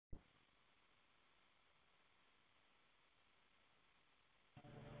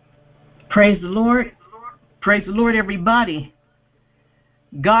Praise the Lord. Praise the Lord, everybody.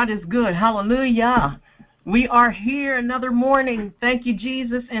 God is good. Hallelujah. We are here another morning. Thank you,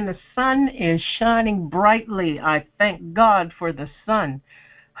 Jesus. And the sun is shining brightly. I thank God for the sun.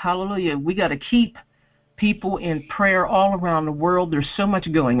 Hallelujah. We got to keep people in prayer all around the world. There's so much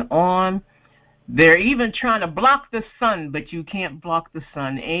going on. They're even trying to block the sun, but you can't block the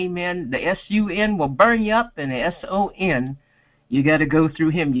sun. Amen. The S-U-N will burn you up, and the S-O-N, you got to go through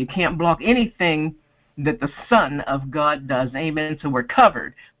him. You can't block anything that the Son of God does. Amen. So we're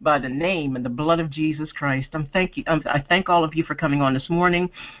covered by the name and the blood of Jesus Christ. I thank all of you for coming on this morning.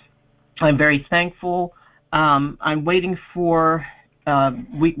 I'm very thankful. I'm waiting for,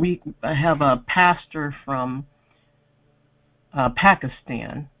 we have a pastor from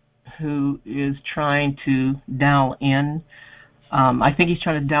Pakistan who is trying to dial in. I think he's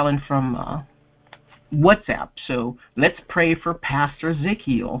trying to dial in from WhatsApp. So let's pray for Pastor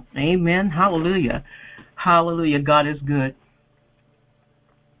Ezekiel. Amen. Hallelujah. Hallelujah. God is good.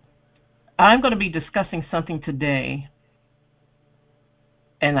 I'm going to be discussing something today,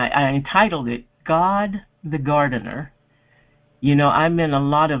 and I entitled it, God the Gardener. You know, I'm in a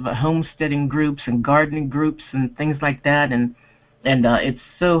lot of homesteading groups and gardening groups and things like that, and it's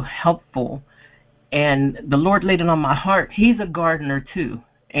so helpful. And the Lord laid it on my heart. He's a gardener too.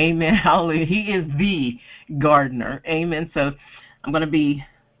 Amen. Hallelujah. He is the gardener. Amen. So I'm going to be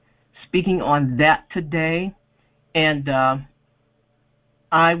speaking on that today. And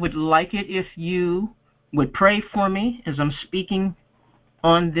I would like it if you would pray for me as I'm speaking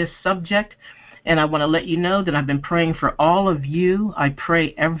on this subject. And I want to let you know that I've been praying for all of you. I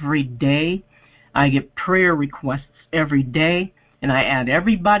pray every day. I get prayer requests every day. And I add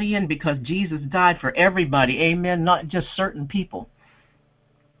everybody in because Jesus died for everybody. Amen. Not just certain people.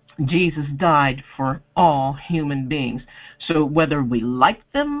 Jesus died for all human beings. So whether we like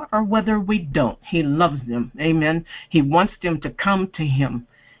them or whether we don't, he loves them. Amen. He wants them to come to him.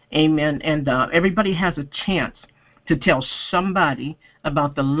 Amen. And everybody has a chance to tell somebody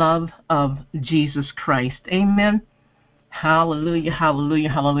about the love of Jesus Christ. Amen. Hallelujah, hallelujah,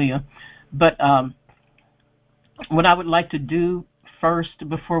 hallelujah. But what I would like to do first,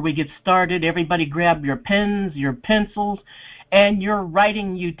 before we get started, everybody grab your pens, your pencils, and your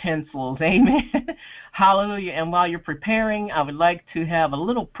writing utensils. Amen. Hallelujah. And while you're preparing, I would like to have a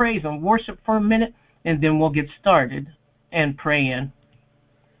little praise and worship for a minute, and then we'll get started and pray in.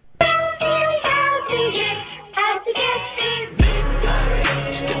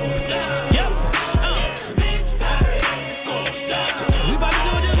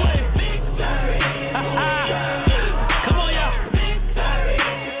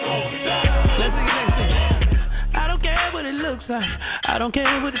 I don't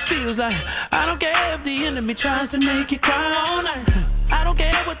care what it feels like. I don't care if the enemy tries to make you cry all night. I don't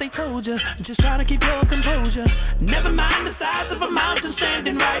care what they told you. Just try to keep your composure. Never mind the size of a mountain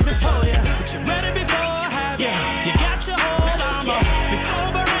standing right before you. But you're ready before I have you. You got your whole armor. It's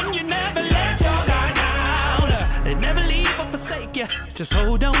over and you never let your guard down. They never leave or forsake you. Just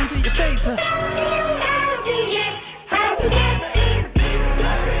hold on to your faith.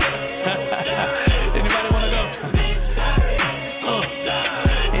 Anybody want to go?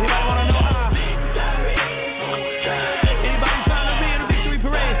 Anybody want to know how? Anybody trying to be in a victory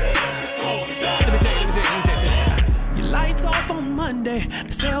parade? Let me tell you. Your lights off on Monday,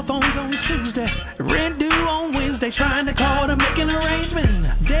 the cell phone's on Tuesday, rent due on Wednesday, trying to call to make an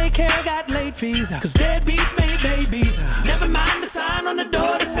arrangement. Daycare got late fees, cause deadbeats made babies. Never mind the sign on the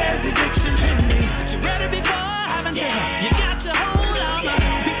door that says eviction pending. You ready before having you? You got your whole armor.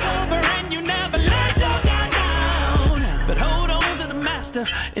 It's over and you never let your guard down. But hold on to the master.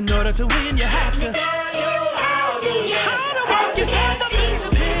 In order to win, you have to. How to walk yourself up into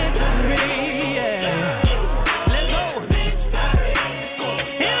victory. Yeah. Let's go.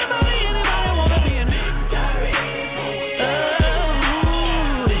 Anybody want to be in victory?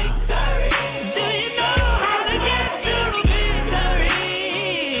 Oh. Do you know how to get to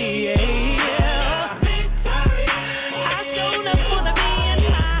victory? Yeah. I don't want to be in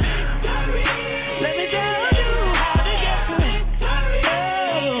mine. Let me tell you how to get to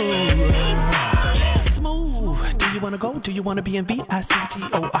smooth. Do you wanna go? Do you wanna be in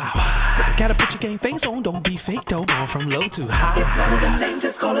V-I-C-T-O-R? Gotta put your game face on, don't be fake, though. Going from low to high. It's one of the names,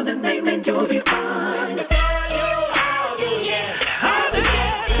 just call it the name and you'll be fine. Tell you how to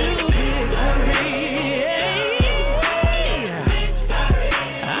get to victory.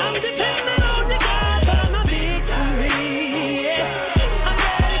 I'm depending on you, God, for my victory. I'm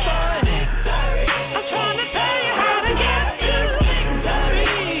ready for it. I'm trying to tell you how to get to victory.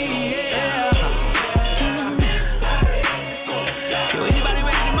 Yo, anybody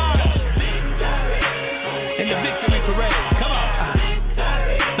ready to march?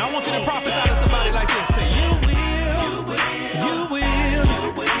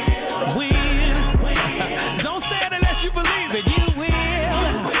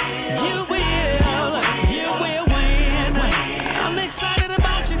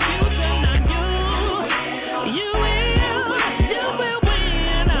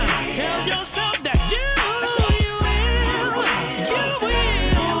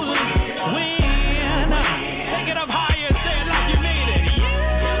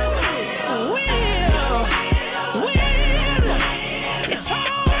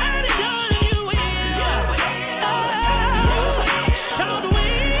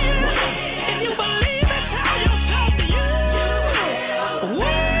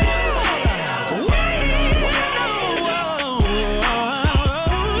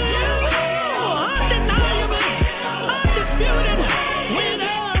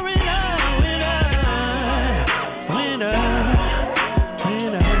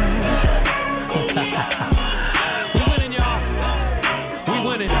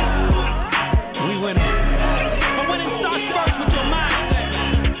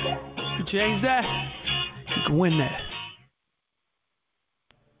 change that, you can win that.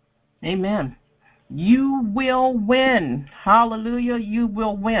 Amen. You will win. Hallelujah. You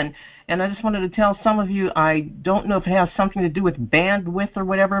will win. And I just wanted to tell some of you, I don't know if it has something to do with bandwidth or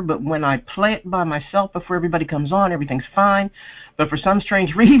whatever, but when I play it by myself before everybody comes on, everything's fine. But for some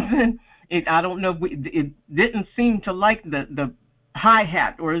strange reason, I don't know, it didn't seem to like the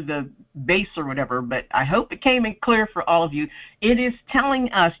hi-hat or the bass or whatever, but I hope it came in clear for all of you. It is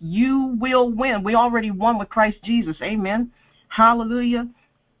telling us you will win. We already won with Christ Jesus. Amen. Hallelujah.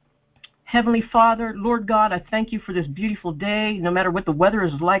 Heavenly Father, Lord God, I thank you for this beautiful day. No matter what the weather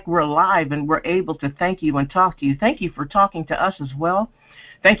is like, we're alive and we're able to thank you and talk to you. Thank you for talking to us as well.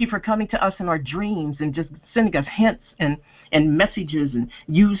 Thank you for coming to us in our dreams and just sending us hints and messages and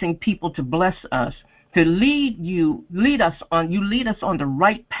using people to bless us, to lead us on the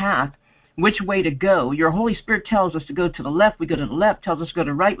right path, which way to go. Your Holy Spirit tells us to go to the left, we go to the left, tells us to go to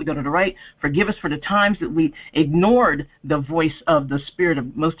the right, we go to the right. Forgive us for the times that we ignored the voice of the Spirit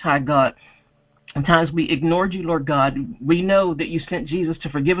of Most High God. Sometimes we ignored you, Lord God. We know that you sent Jesus to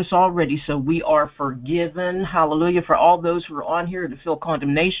forgive us already, so we are forgiven. Hallelujah. For all those who are on here to feel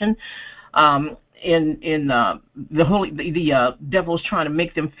condemnation, the devil is trying to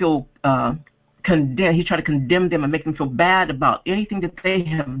make them feel condemn. He's trying to condemn them and make them feel bad about anything that they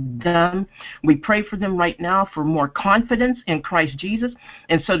have done. We pray for them right now for more confidence in Christ Jesus,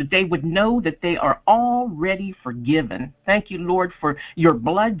 and so that they would know that they are already forgiven. Thank you, Lord, for your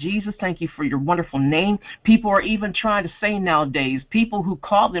blood, Jesus. Thank you for your wonderful name. People are even trying to say nowadays, people who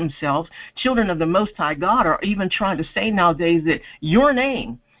call themselves children of the Most High God are even trying to say nowadays that your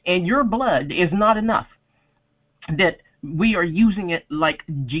name and your blood is not enough, that we are using it like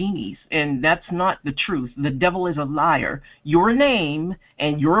genies, and that's not the truth. The devil is a liar. Your name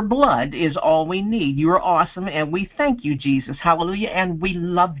and your blood is all we need. You're awesome, and we thank you, Jesus. Hallelujah, and we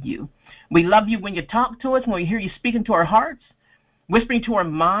love you. We love you when you talk to us, when we hear you speaking to our hearts, whispering to our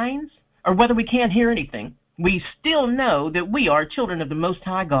minds, or whether we can't hear anything. We still know that we are children of the Most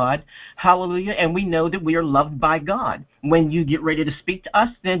High God. Hallelujah, and we know that we are loved by God. When you get ready to speak to us,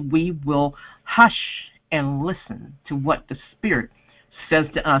 then we will hush and listen to what the Spirit says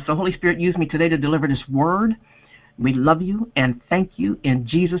to us. So Holy Spirit, use me today to deliver this word. We love you and thank you in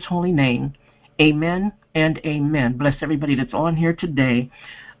Jesus' holy name. Amen and amen. Bless everybody that's on here today.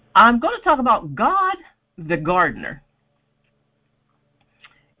 I'm going to talk about God the gardener.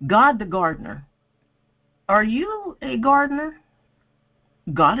 God the gardener. Are you a gardener?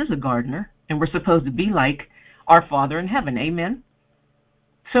 God is a gardener, and we're supposed to be like our Father in heaven. Amen.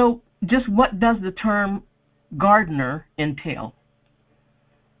 So just what does the term gardener entail?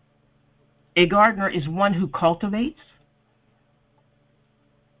 A gardener is one who cultivates,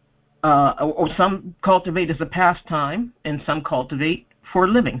 or some cultivate as a pastime, and some cultivate for a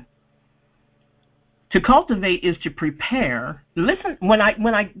living. To cultivate is to prepare. Listen, when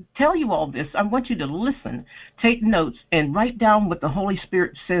I tell you all this, I want you to listen, take notes, and write down what the Holy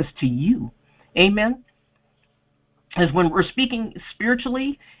Spirit says to you. Amen? As when we're speaking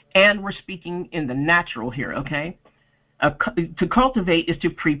spiritually and we're speaking in the natural here, okay? To cultivate is to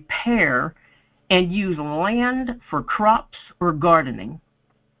prepare and use land for crops or gardening.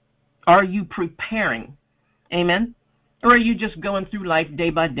 Are you preparing? Amen? Or are you just going through life day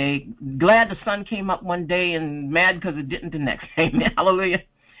by day, glad the sun came up one day and mad because it didn't the next? Amen. Hallelujah.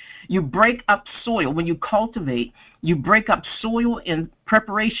 You break up soil. When you cultivate, you break up soil in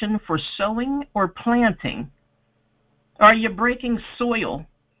preparation for sowing or planting. Are you breaking soil?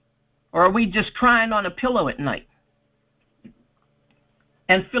 Or are we just crying on a pillow at night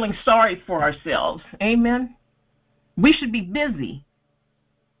and feeling sorry for ourselves? Amen. We should be busy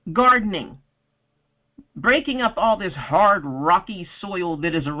gardening, breaking up all this hard, rocky soil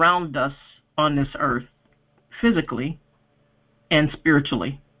that is around us on this earth, physically and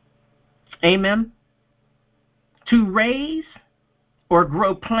spiritually. Amen. To raise or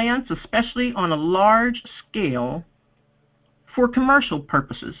grow plants, especially on a large scale, for commercial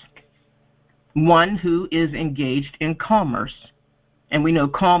purposes. One who is engaged in commerce. And we know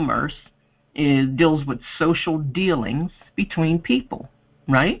commerce deals with social dealings between people,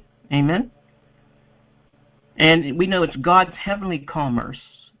 right? Amen. And we know it's God's heavenly commerce,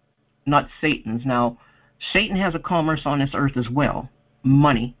 not Satan's. Now, Satan has a commerce on this earth as well.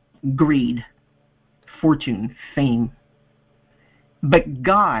 Money, greed, fortune, fame. But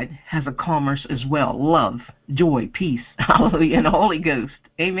God has a commerce as well. Love, joy, peace, hallelujah, and the Holy Ghost.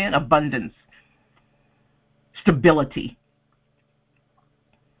 Amen. Abundance, stability.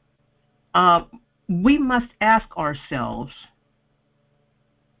 We must ask ourselves,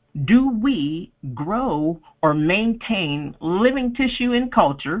 do we grow or maintain living tissue in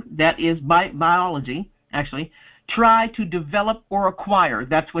culture, that is biology, actually, try to develop or acquire?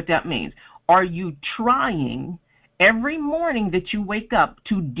 That's what that means. Are you trying every morning that you wake up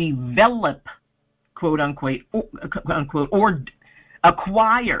to develop, quote unquote, or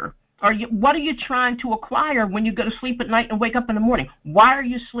acquire? What are you trying to acquire when you go to sleep at night and wake up in the morning? Why are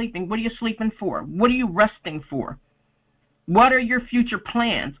you sleeping? What are you sleeping for? What are you resting for? What are your future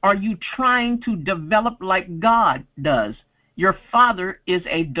plans? Are you trying to develop like God does? Your Father is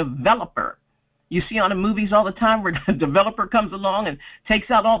a developer. You see on the movies all the time where the developer comes along and takes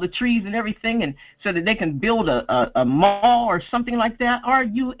out all the trees and everything, and so that they can build a mall or something like that. Are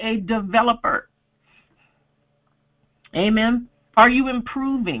you a developer? Amen. Are you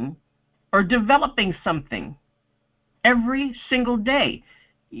improving or developing something every single day?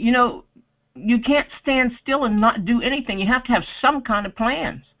 You know, you can't stand still and not do anything. You have to have some kind of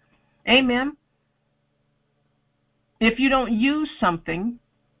plans. Amen. If you don't use something,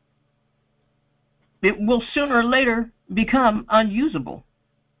 it will sooner or later become unusable.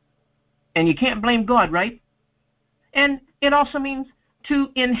 And you can't blame God, right? And it also means to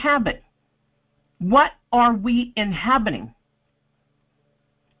inhabit. What are we inhabiting?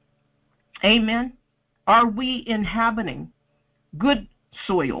 Amen. Are we inhabiting good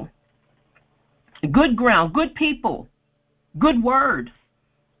soil, good ground, good people, good word?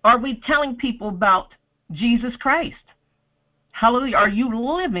 Are we telling people about Jesus Christ? Hallelujah. Are you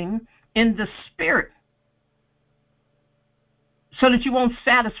living in the Spirit so that you won't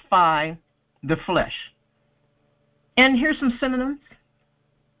satisfy the flesh? And here's some synonyms.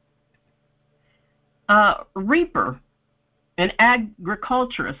 Reaper, an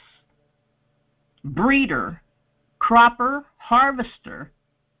agriculturist, breeder, cropper, harvester,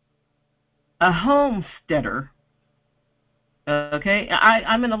 a homesteader. Okay,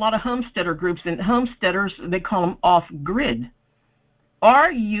 I'm in a lot of homesteader groups, and homesteaders, they call them off-grid.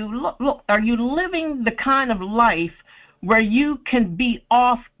 Are you living the kind of life where you can be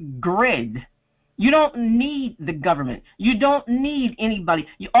off-grid? You don't need the government. You don't need anybody.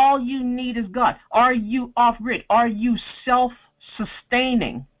 All you need is God. Are you off-grid? Are you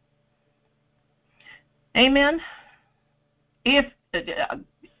self-sustaining? Amen? If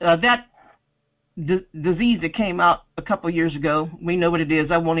that disease that came out a couple of years ago, we know what it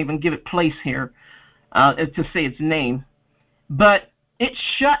is. I won't even give it place here to say its name. But it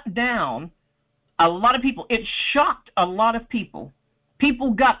shut down a lot of people. It shocked a lot of people.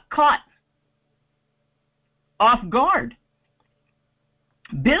 People got caught off guard.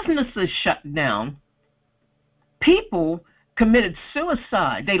 Businesses shut down. People committed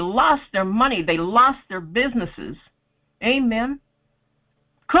suicide. They lost their money. They lost their businesses. Amen.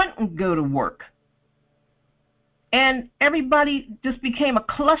 Couldn't go to work. And everybody just became a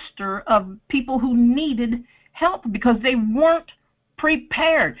cluster of people who needed help because they weren't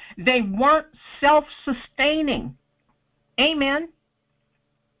prepared. They weren't self-sustaining. Amen.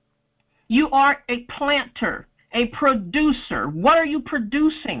 You are a planter, a producer. What are you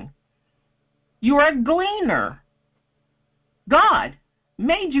producing? You are a gleaner. God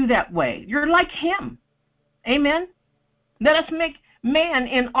made you that way. You're like him. Amen. Let us make man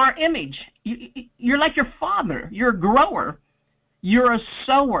in our image. You're like your Father. You're a grower. You're a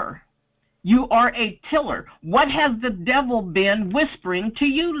sower. You are a tiller. What has the devil been whispering to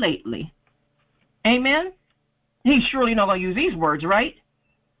you lately? Amen? He's surely not going to use these words, right?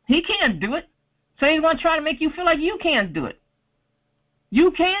 He can't do it. So he's going to try to make you feel like you can't do it.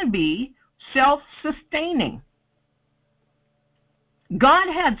 You can be self-sustaining.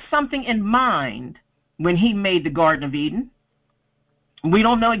 God had something in mind when he made the Garden of Eden. We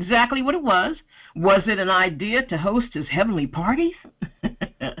don't know exactly what it was. Was it an idea to host his heavenly parties?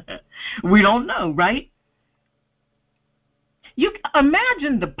 We don't know, right? You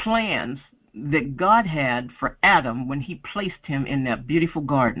imagine the plans that God had for Adam when he placed him in that beautiful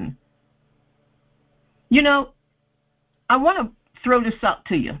garden. You know, I want to throw this out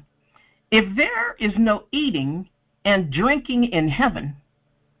to you. If there is no eating and drinking in heaven,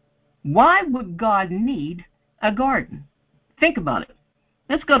 why would God need a garden? Think about it.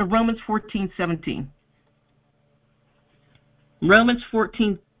 Let's go to Romans 14:17. Romans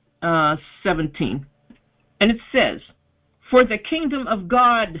 14:17. And it says, "For the kingdom of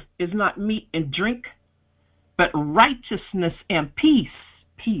God is not meat and drink, but righteousness and peace,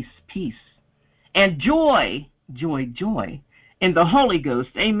 and joy in the Holy Ghost."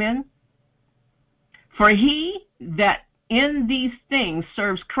 Amen. For he that in these things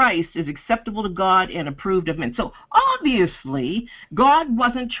serves Christ is acceptable to God and approved of men. So obviously, God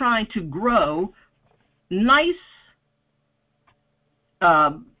wasn't trying to grow nice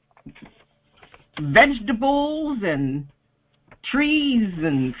vegetables and trees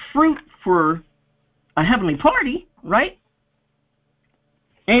and fruit for a heavenly party, right?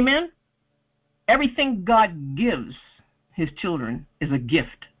 Amen? Everything God gives his children is a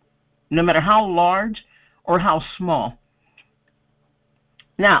gift, no matter how large or how small.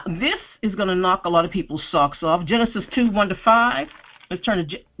 Now, this is going to knock a lot of people's socks off. Genesis 2:1-5. Let's turn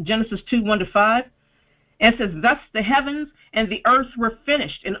to Genesis 2:1-5. And it says, thus the heavens and the earth were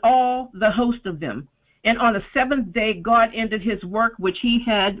finished, and all the host of them. And on the seventh day God ended his work which he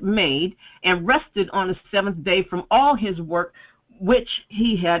had made, and rested on the seventh day from all his work which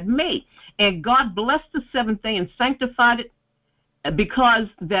he had made. And God blessed the seventh day and sanctified it, because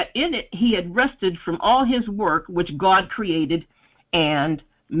that in it he had rested from all his work which God created and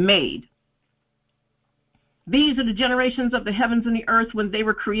made. These are the generations of the heavens and the earth when they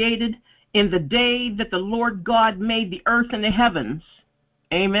were created, in the day that the Lord God made the earth and the heavens.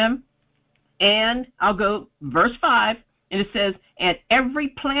 Amen. And I'll go verse 5, and it says, and every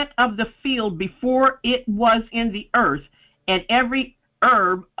plant of the field before it was in the earth, and every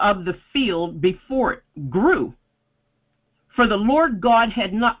herb of the field before it grew. For the Lord God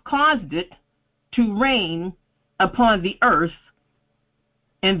had not caused it to rain upon the earth,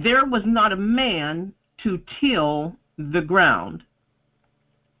 and there was not a man to till the ground.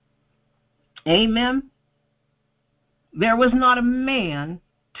 Amen. There was not a man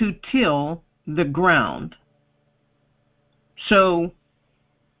to till the ground. So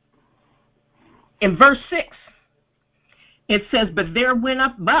in verse 6, it says, but there went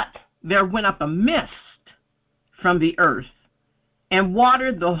up a mist from the earth and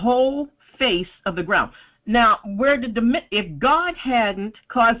watered the whole face of the ground. Now, if God hadn't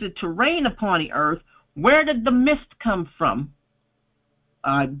caused it to rain upon the earth, where did the mist come from?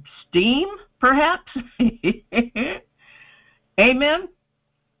 Steam, perhaps? Amen?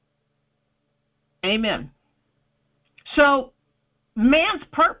 Amen. So, man's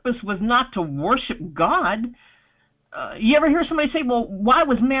purpose was not to worship God. You ever hear somebody say, well, why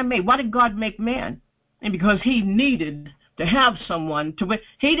was man made? Why did God make man? And because he needed to have someone to,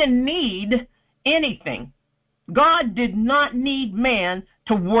 he didn't need anything. God did not need man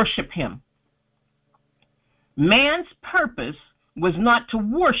to worship him. Man's purpose was not to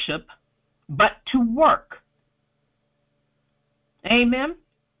worship, but to work. Amen.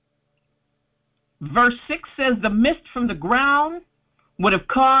 Verse 6 says, the mist from the ground would have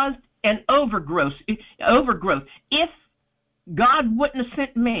caused an overgrowth. If God wouldn't have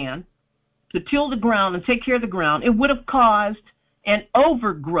sent man to till the ground and take care of the ground, it would have caused an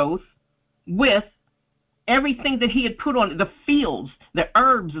overgrowth with everything that he had put on it. The fields, the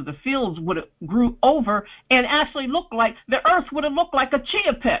herbs of the fields would have grew over and actually looked like, the earth would have looked like a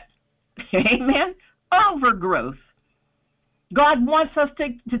chia pet. Amen. Overgrowth. God wants us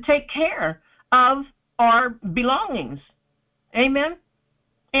to take care of our belongings. Amen.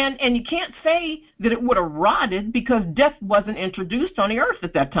 And you can't say that it would have rotted because death wasn't introduced on the earth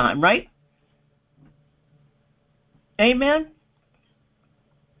at that time, right? Amen.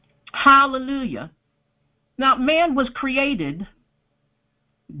 Hallelujah. Now, man was created,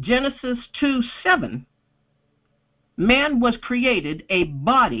 Genesis 2:7. Man was created a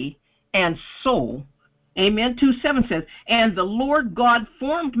body and soul. Amen. 2:7 says, and the Lord God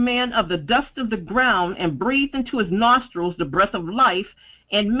formed man of the dust of the ground and breathed into his nostrils the breath of life,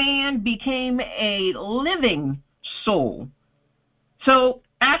 and man became a living soul. So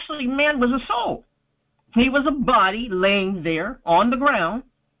actually, man was a soul. He was a body laying there on the ground,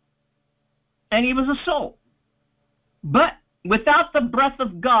 and he was a soul. But without the breath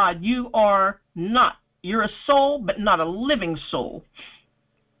of God, you are not. You're a soul, but not a living soul.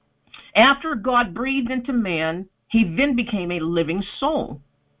 After God breathed into man, he then became a living soul.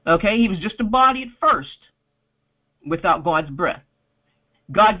 Okay, he was just a body at first without God's breath.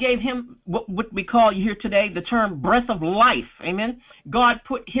 God gave him what we call, you hear today, the term breath of life. Amen. God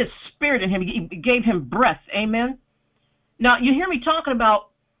put his spirit in him. He gave him breath. Amen. Now, you hear me talking about,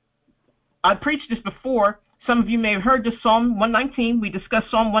 I preached this before. Some of you may have heard this Psalm 119. We discussed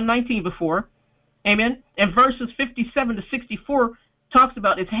Psalm 119 before. Amen. And verses 57-64 talks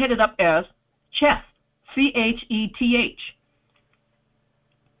about, it's headed up as chest, C-H-E-T-H.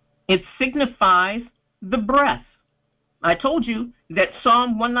 It signifies the breath. I told you that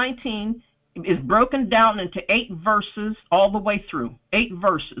Psalm 119 is broken down into 8 verses all the way through. 8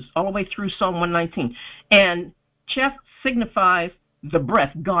 verses all the way through Psalm 119. And chest signifies the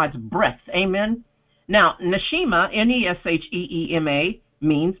breath, God's breath. Amen. Now, neshima, N-E-S-H-E-E-M-A,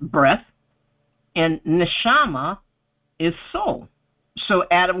 means breath, and neshama is soul. So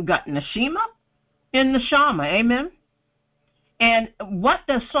Adam got neshima and neshama. Amen. And what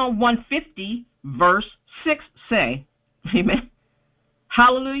does Psalm 150, verse 6 say? Amen.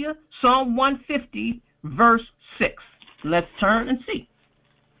 Hallelujah. Psalm 150, verse 6. Let's turn and see.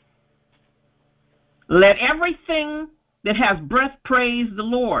 Let everything that has breath praise the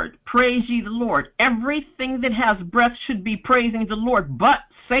Lord. Praise ye the Lord. Everything that has breath should be praising the Lord. But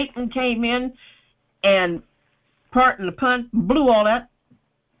Satan came in and, pardon the pun, blew all that,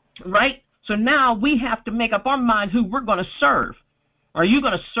 right? So now we have to make up our minds who we're going to serve. Are you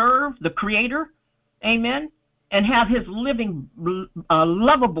going to serve the Creator? Amen. And have his living,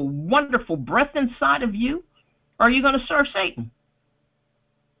 lovable, wonderful breath inside of you? Or are you going to serve Satan?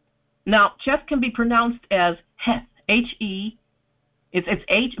 Now, chest can be pronounced as Heth, H-E. It's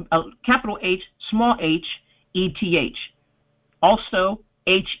H, capital H, small h, E-T-H. Also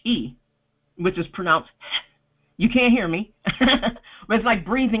H-E, which is pronounced Heth. You can't hear me, but it's like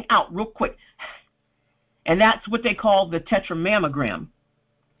breathing out real quick. And that's what they call the tetragrammaton.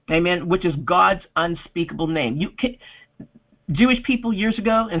 Amen, which is God's unspeakable name. Jewish people years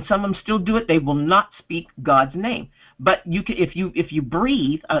ago, and some of them still do it, they will not speak God's name. But you can, if you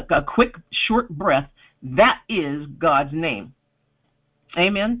breathe a quick, short breath, that is God's name.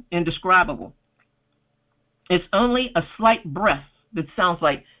 Amen, indescribable. It's only a slight breath that sounds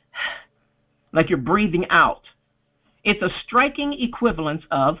like you're breathing out. It's a striking equivalence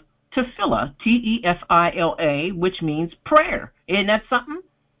of tefillah, T-E-F-I-L-A, which means prayer. Isn't that something?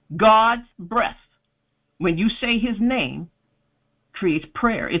 God's breath, when you say his name, creates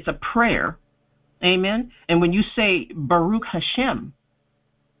prayer. It's a prayer. Amen. And when you say Baruch Hashem,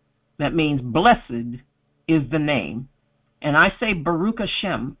 that means blessed is the name. And I say Baruch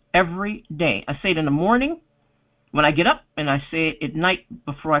Hashem every day. I say it in the morning when I get up, and I say it at night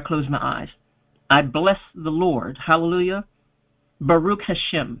before I close my eyes. I bless the Lord. Hallelujah. Baruch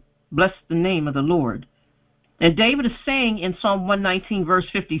Hashem. Bless the name of the Lord. And David is saying in Psalm 119, verse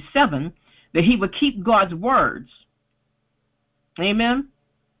 57, that he would keep God's words. Amen.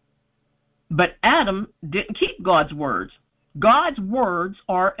 But Adam didn't keep God's words. God's words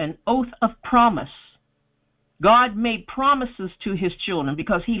are an oath of promise. God made promises to his children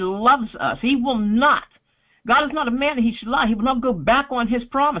because he loves us. He will not. God is not a man that he should lie. He will not go back on his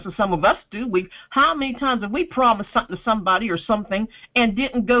promises. Some of us do. How many times have we promised something to somebody or something and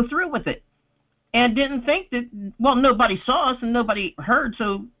didn't go through with it? And didn't think that, well, nobody saw us and nobody heard,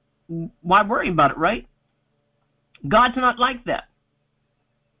 so why worry about it, right? God's not like that.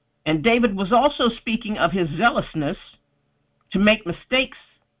 And David was also speaking of his zealousness to make mistakes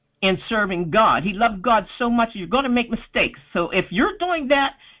in serving God. He loved God so much, you're going to make mistakes. So if you're doing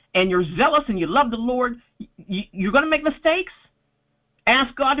that and you're zealous and you love the Lord, you're going to make mistakes.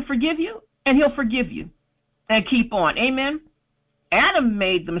 Ask God to forgive you, and he'll forgive you. And keep on. Amen? Adam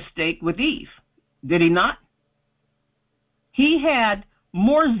made the mistake with Eve. Did he not? He had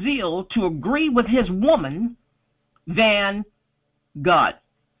more zeal to agree with his woman than God.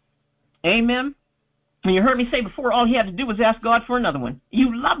 Amen? And you heard me say before, all he had to do was ask God for another one.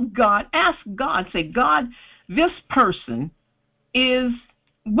 You love God, ask God. Say, God, this person is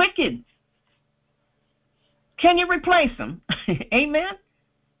wicked. Can you replace him? Amen?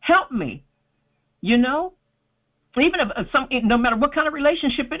 Help me. You know? Even if no matter what kind of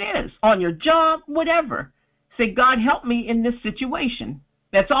relationship it is, on your job, whatever. Say, God, help me in this situation.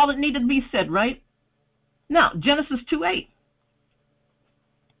 That's all that needed to be said, right? Now, Genesis 2:8.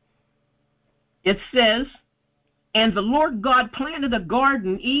 It says, and the Lord God planted a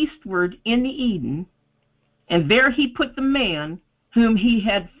garden eastward in the Eden, and there he put the man whom he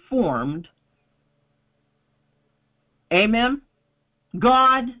had formed. Amen.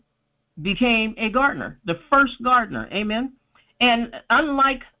 God became a gardener, the first gardener. Amen. And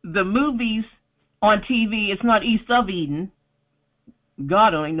unlike the movies on TV, it's not east of Eden.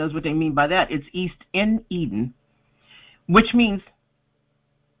 God only knows what they mean by that. It's east in Eden, which means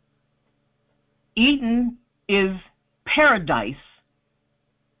Eden is paradise.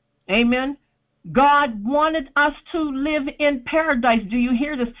 Amen. God wanted us to live in paradise. Do you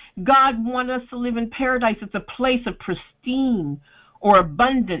hear this? God wanted us to live in paradise. It's a place of pristine or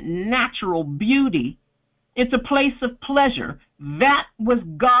abundant natural beauty. It's a place of pleasure. That was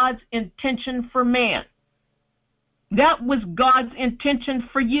God's intention for man. That was God's intention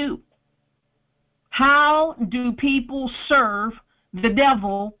for you. How do people serve the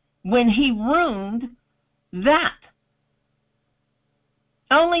devil when he ruined that?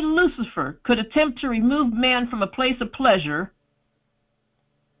 Only Lucifer could attempt to remove man from a place of pleasure,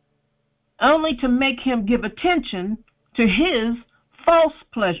 only to make him give attention to his false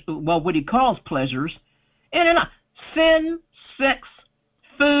pleasure, well, what he calls pleasures, and sin, sex,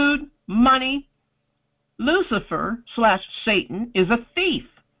 food, money, Lucifer / Satan is a thief.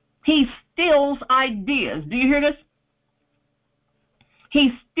 He steals ideas. Do you hear this?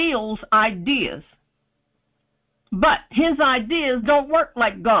 He steals ideas. But his ideas don't work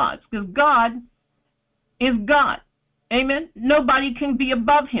like God's, because God is God. Amen? Nobody can be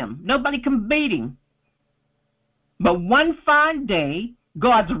above him. Nobody can beat him. But one fine day,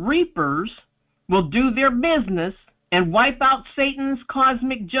 God's reapers will do their business and wipe out Satan's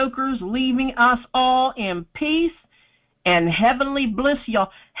cosmic jokers, leaving us all in peace and heavenly bliss,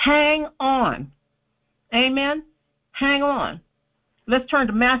 y'all. Hang on. Amen? Hang on. Let's turn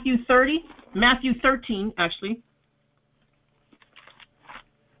to Matthew 13, actually.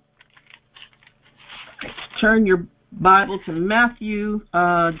 Turn your Bible to Matthew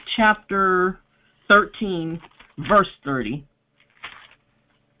chapter 13, verse 30.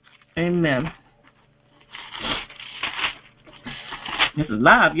 Amen. This is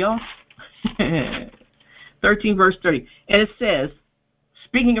live, y'all. 13, verse 30. And it says,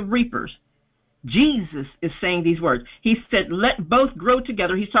 speaking of reapers, Jesus is saying these words. He said, let both grow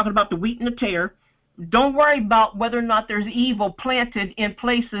together. He's talking about the wheat and the tare. Don't worry about whether or not there's evil planted in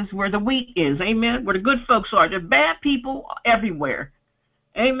places where the wheat is. Amen. Where the good folks are. There's bad people everywhere.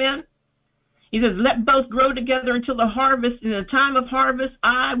 Amen. He says, let both grow together until the harvest. In the time of harvest,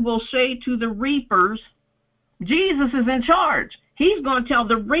 I will say to the reapers, Jesus is in charge. He's going to tell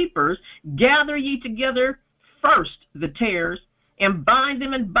the reapers, gather ye together first the tares, and bind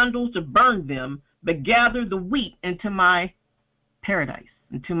them in bundles to burn them, but gather the wheat into my paradise,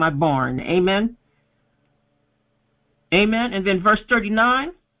 into my barn. Amen. Amen. And then verse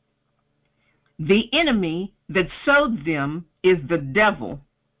 39, the enemy that sowed them is the devil.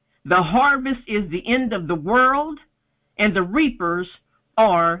 The harvest is the end of the world, and the reapers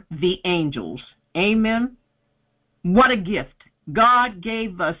are the angels. Amen. What a gift. God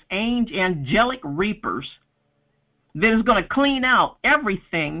gave us angelic reapers that is going to clean out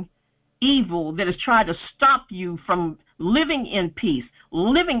everything evil that has tried to stop you from living in peace,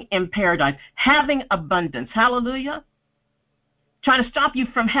 living in paradise, having abundance. Hallelujah. Trying to stop you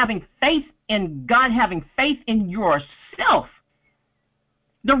from having faith in God, having faith in yourself.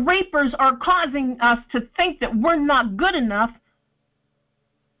 The reapers are causing us to think that we're not good enough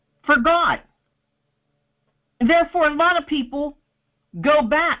for God. Therefore, a lot of people go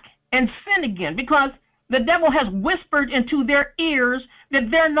back and sin again because the devil has whispered into their ears that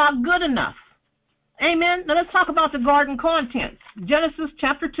they're not good enough. Amen. Now let's talk about the garden contents. Genesis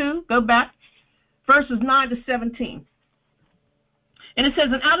chapter 2, go back, verses 9 to 17. And it says,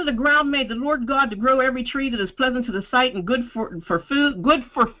 and out of the ground made the Lord God to grow every tree that is pleasant to the sight and good for food. Good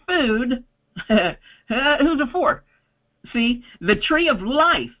for food. Who's it for? See, the tree of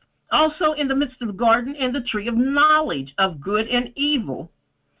life, also in the midst of the garden, and the tree of knowledge of good and evil.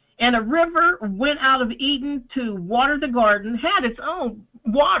 And a river went out of Eden to water the garden, had its own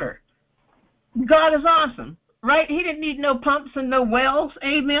water. God is awesome, right? He didn't need no pumps and no wells.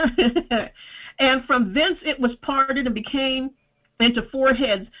 Amen. And from thence it was parted and became into four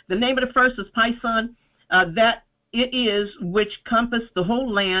heads. The name of the first is Pison, that it is which compass the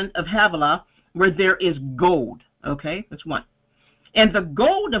whole land of Havilah, where there is gold. Okay, that's one. And the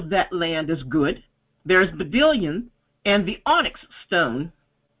gold of that land is good. There is bdellium and the onyx stone.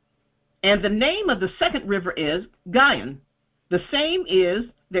 And the name of the second river is Gihon. The same is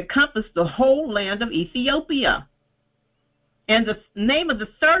that compassed the whole land of Ethiopia. And the name of the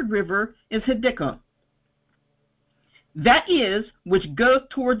third river is Hiddekel. That is which goeth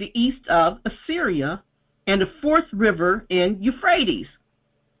toward the east of Assyria, and the fourth river in Euphrates.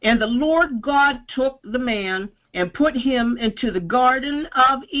 And the Lord God took the man and put him into the garden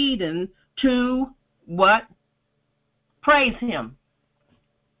of Eden to what? Praise him.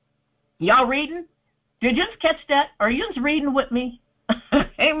 Y'all reading? Did you just catch that? Are you just reading with me?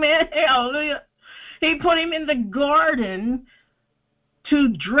 Amen. Hallelujah. He put him in the garden to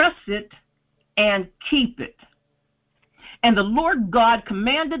dress it and keep it. And the Lord God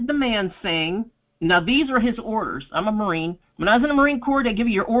commanded the man, saying, now these are his orders. I'm a Marine. When I was in the Marine Corps, they give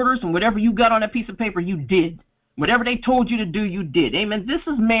you your orders, and whatever you got on a piece of paper, you did. Whatever they told you to do, you did. Amen. This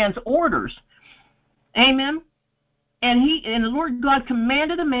is man's orders. Amen. And the Lord God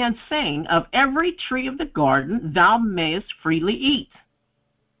commanded the man, saying, of every tree of the garden thou mayest freely eat.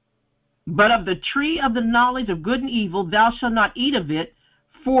 But of the tree of the knowledge of good and evil thou shalt not eat of it,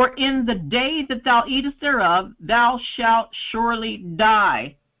 for in the day that thou eatest thereof, thou shalt surely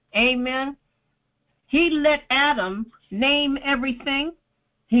die. Amen. He let Adam name everything.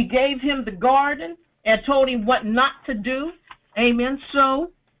 He gave him the garden and told him what not to do. Amen.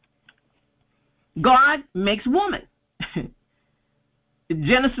 So God makes woman.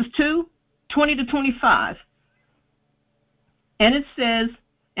 Genesis 2, 20 to 25. And it says,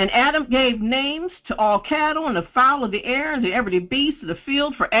 and Adam gave names to all cattle and the fowl of the air and to every beast of the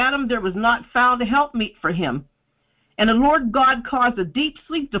field. For Adam there was not found a helpmeet for him. And the Lord God caused a deep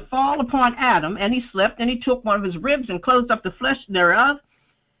sleep to fall upon Adam, and he slept, and he took one of his ribs and closed up the flesh thereof.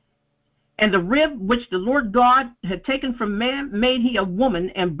 And the rib which the Lord God had taken from man made he a woman,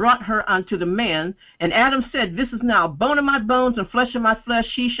 and brought her unto the man. And Adam said, this is now bone of my bones and flesh of my flesh.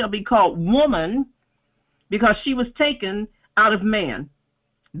 She shall be called woman, because she was taken out of man.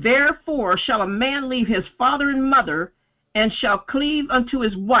 Therefore shall a man leave his father and mother, and shall cleave unto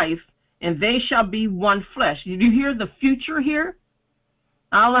his wife, and they shall be one flesh. Did you hear the future here?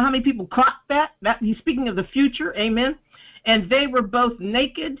 I don't know how many people caught that. He's speaking of the future. Amen. And they were both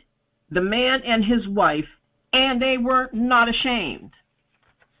naked, the man and his wife, and they were not ashamed.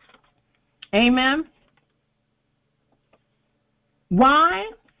 Amen.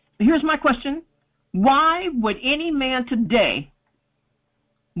 Why? Here's my question. Why would any man today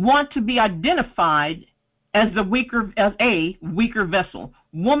want to be identified as a weaker vessel?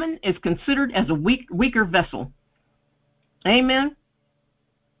 Woman is considered as a weaker vessel. Amen.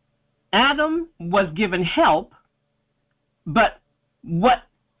 Adam was given help, but what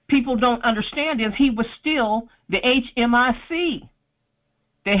people don't understand is he was still the HMIC,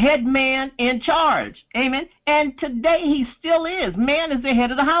 the head man in charge. Amen. And today he still is. Man is the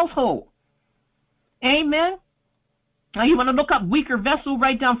head of the household. Amen. Now you want to look up weaker vessel,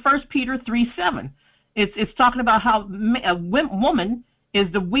 write down 1 Peter 3:7. It's talking about how a woman is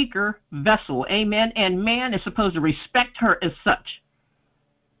the weaker vessel. Amen. And man is supposed to respect her as such.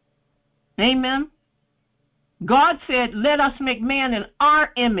 Amen. God said, let us make man in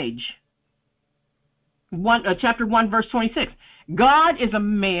our image. Chapter 1, verse 26. God is a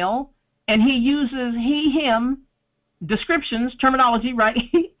male, and he uses him descriptions, terminology, right?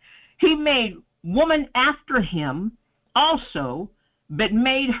 He made woman after him also, but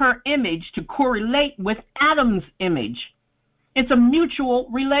made her image to correlate with Adam's image. It's a mutual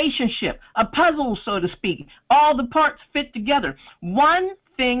relationship, a puzzle, so to speak. All the parts fit together. One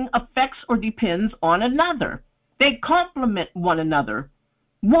thing affects or depends on another. They complement one another.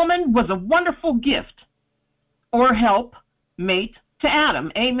 Woman was a wonderful gift or help mate to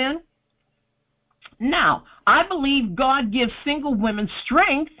Adam. Amen. Now, I believe God gives single women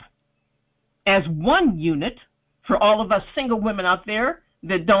strength as one unit for all of us single women out there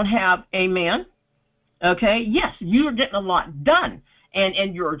that don't have a man. Okay, yes, you're getting a lot done,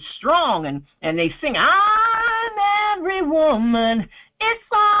 and you're strong, and they sing, I'm every woman, it's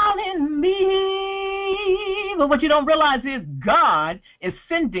all in me. But what you don't realize is God is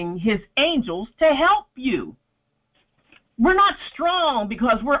sending his angels to help you. We're not strong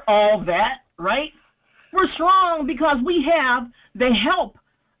because we're all that, right? We're strong because we have the help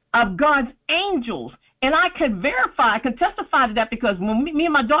of God's angels. And I can verify, I can testify to that, because when me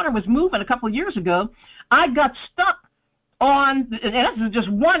and my daughter was moving a couple of years ago, I got stuck on, and this is just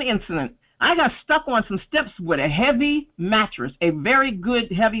one incident, I got stuck on some steps with a heavy mattress, a very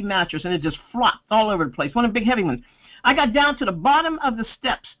good heavy mattress, and it just flopped all over the place, one of the big heavy ones. I got down to the bottom of the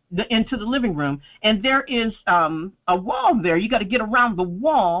steps into the living room, and there is a wall there. You got to get around the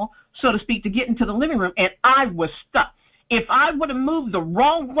wall, so to speak, to get into the living room, and I was stuck. If I would have moved the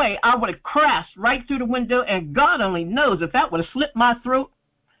wrong way, I would have crashed right through the window, and God only knows if that would have slit my throat,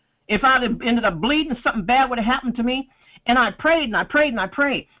 if I'd have ended up bleeding, something bad would have happened to me. And I prayed and I prayed and I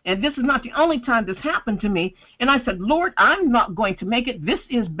prayed. And this is not the only time this happened to me. And I said, Lord, I'm not going to make it. This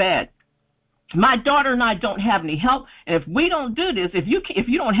is bad. My daughter and I don't have any help. And if we don't do this, if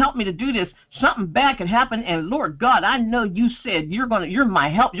you don't help me to do this, something bad could happen. And Lord God, I know you said you're my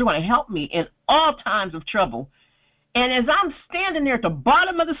help. You're going to help me in all times of trouble. And as I'm standing there at the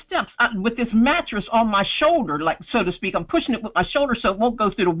bottom of the steps with this mattress on my shoulder, like, so to speak, I'm pushing it with my shoulder so it won't go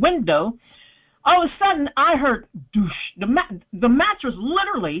through the window. All of a sudden, I heard doosh. The mattress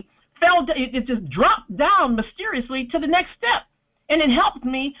literally fell. It just dropped down mysteriously to the next step. And it helped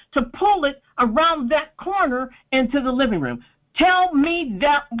me to pull it around that corner into the living room. Tell me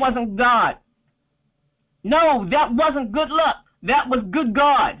that wasn't God. No, that wasn't good luck. That was good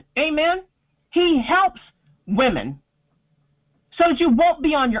God. Amen? He helps women so that you won't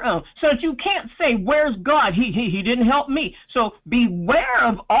be on your own, so that you can't say, where's God? He didn't help me. So beware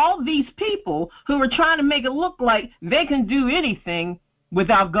of all these people who are trying to make it look like they can do anything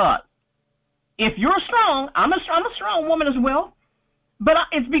without God. If you're strong, I'm a strong woman as well, but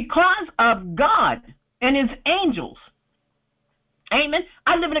it's because of God and his angels. Amen.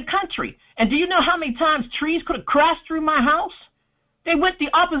 I live in a country, and do you know how many times trees could have crashed through my house? They went the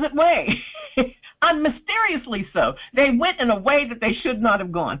opposite way. Mysteriously so. They went in a way that they should not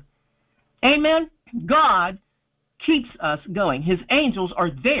have gone. Amen. God keeps us going. His angels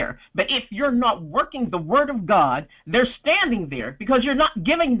are there. But if you're not working the word of God, they're standing there because you're not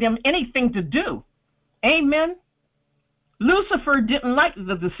giving them anything to do. Amen. Lucifer didn't like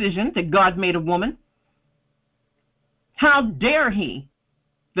the decision that God made a woman. How dare he?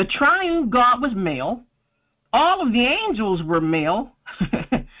 The triune God was male. All of the angels were male.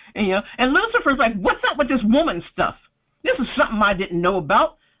 And Lucifer's like, what's up with this woman stuff? This is something I didn't know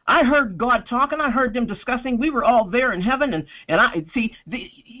about. I heard God talking. I heard them discussing. We were all there in heaven, and I see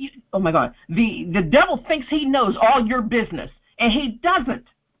oh my God, the devil thinks he knows all your business, and he doesn't.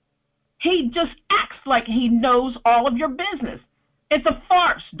 He just acts like he knows all of your business. It's a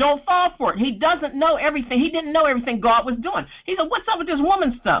farce. Don't fall for it. He doesn't know everything. He didn't know everything God was doing. He said, what's up with this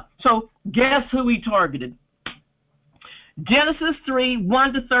woman stuff? So guess who he targeted? Genesis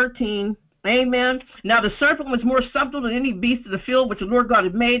 3:1-13. Amen. Now the serpent was more subtle than any beast of the field which the Lord God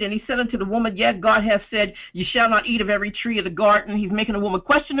had made, and he said unto the woman, yet God hath said, you shall not eat of every tree of the garden. He's making a woman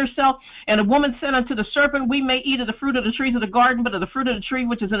question herself. And the woman said unto the serpent, we may eat of the fruit of the trees of the garden, but of the fruit of the tree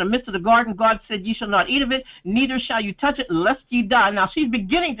which is in the midst of the garden, God said, ye shall not eat of it, neither shall you touch it, lest ye die. Now she's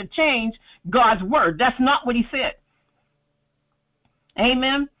beginning to change God's word. That's not what he said.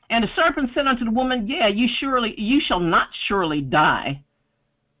 Amen. And the serpent said unto the woman, yeah, you shall not surely die.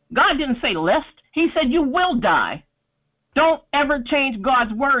 God didn't say lest. He said you will die. Don't ever change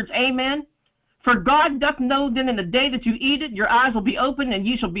God's words. Amen. For God doth know that in the day that you eat it, your eyes will be opened, and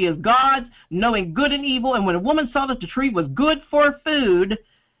ye shall be as gods, knowing good and evil. And when a woman saw that the tree was good for food,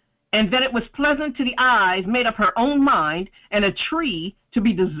 and that it was pleasant to the eyes, made up her own mind, and a tree to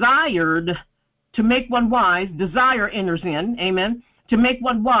be desired to make one wise, desire enters in. Amen. To make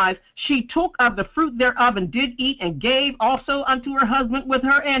one wise, she took of the fruit thereof and did eat, and gave also unto her husband with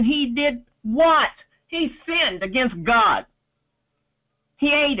her, and he did what? He sinned against God.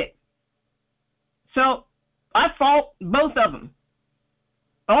 He ate it. So I fault both of them.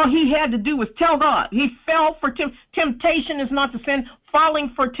 All he had to do was tell God. He fell for temptation is not the sin.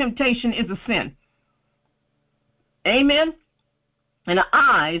 Falling for temptation is a sin. Amen. And the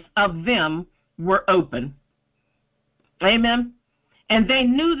eyes of them were open. Amen. And they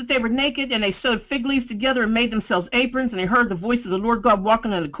knew that they were naked, and they sewed fig leaves together and made themselves aprons. And they heard the voice of the Lord God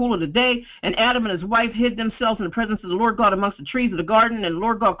walking in the cool of the day. And Adam and his wife hid themselves in the presence of the Lord God amongst the trees of the garden. And the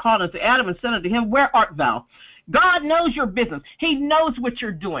Lord God called unto Adam and said unto him, where art thou? God knows your business. He knows what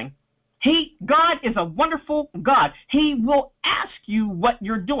you're doing. God is a wonderful God. He will ask you what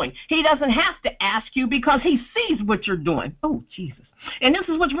you're doing. He doesn't have to ask you because he sees what you're doing. Oh, Jesus. And this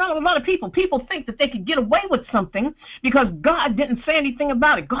is what's wrong with a lot of people. People think that they could get away with something because God didn't say anything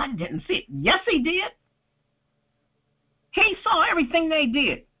about it. God didn't see it. Yes, he did. He saw everything they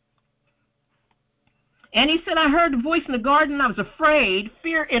did. And he said, I heard the voice in the garden, and I was afraid.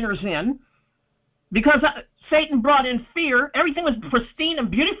 Fear enters in because Satan brought in fear. Everything was pristine and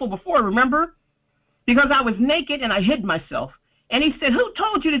beautiful before, remember? Because I was naked and I hid myself. And he said, who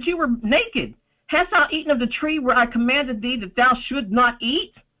told you that you were naked? Hast thou eaten of the tree where I commanded thee that thou should not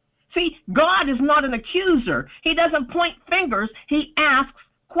eat? See, God is not an accuser. He doesn't point fingers. He asks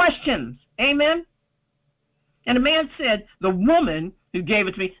questions. Amen? And the man said, the woman who gave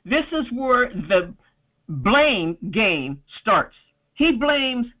it to me, this is where the blame game starts. He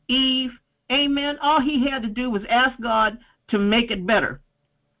blames Eve. Amen? All he had to do was ask God to make it better.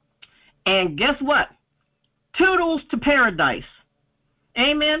 And guess what? Toodles to paradise.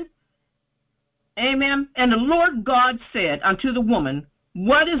 Amen? Amen. And the Lord God said unto the woman,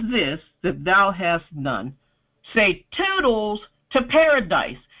 what is this that thou hast done? Say toodles to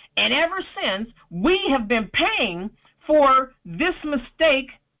paradise. And ever since, we have been paying for this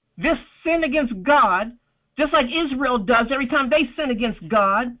mistake, this sin against God, just like Israel does every time they sin against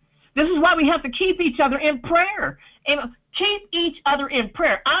God. This is why we have to keep each other in prayer. And keep each other in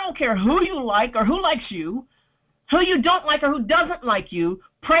prayer. I don't care who you like or who likes you, who you don't like or who doesn't like you.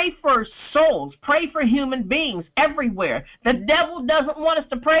 Pray for souls. Pray for human beings everywhere. The devil doesn't want us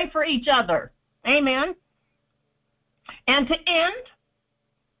to pray for each other. Amen. And to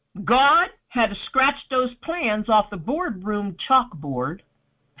end, God had to scratch those plans off the boardroom chalkboard.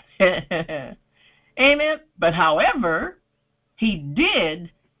 Amen. But however, he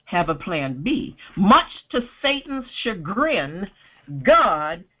did have a plan B. Much to Satan's chagrin,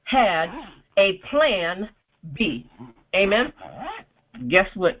 God had a plan B. Amen.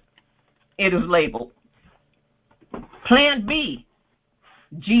 Guess what it is labeled? Plan B,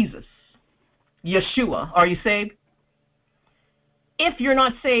 Jesus, Yeshua. Are you saved? If you're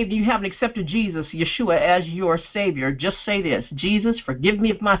not saved, you haven't accepted Jesus, Yeshua, as your Savior, just say this: Jesus, forgive me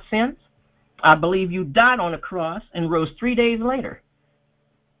of my sins. I believe you died on a cross and rose 3 days later.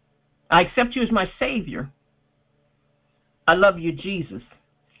 I accept you as my Savior. I love you, Jesus.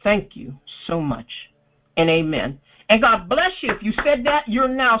 Thank you so much. And amen. And God bless you. If you said that, you're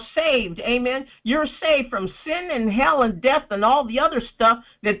now saved. Amen. You're saved from sin and hell and death and all the other stuff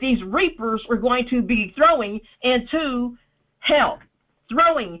that these reapers are going to be throwing into hell,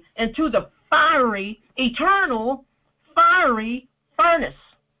 throwing into the fiery, eternal, fiery furnace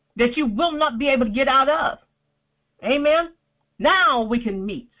that you will not be able to get out of. Amen. Now we can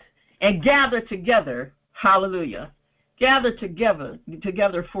meet and gather together. Hallelujah. Gather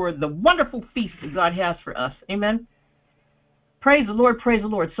together for the wonderful feast that God has for us. Amen. Praise the Lord, praise the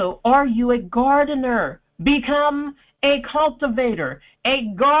Lord. So are you a gardener? Become a cultivator,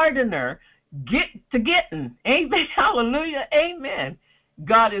 a gardener. Get to getting. Amen. Hallelujah. Amen.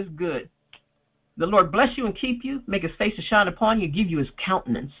 God is good. The Lord bless you and keep you, make his face to shine upon you, give you his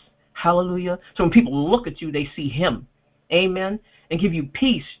countenance. Hallelujah. So when people look at you, they see him. Amen. And give you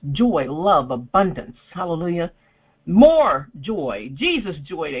peace, joy, love, abundance. Hallelujah. More joy. Jesus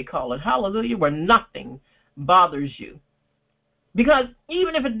joy, they call it. Hallelujah. Where nothing bothers you. Because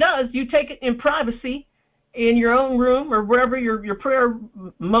even if it does, you take it in privacy in your own room or wherever your prayer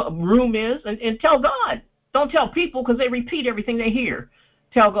room is and tell God. Don't tell people because they repeat everything they hear.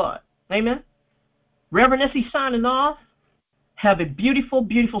 Tell God. Amen. Reverend Essie signing off. Have a beautiful,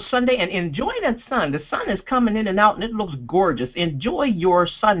 beautiful Sunday and enjoy that sun. The sun is coming in and out and it looks gorgeous. Enjoy your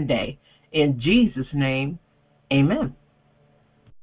Sunday. In Jesus' name, amen.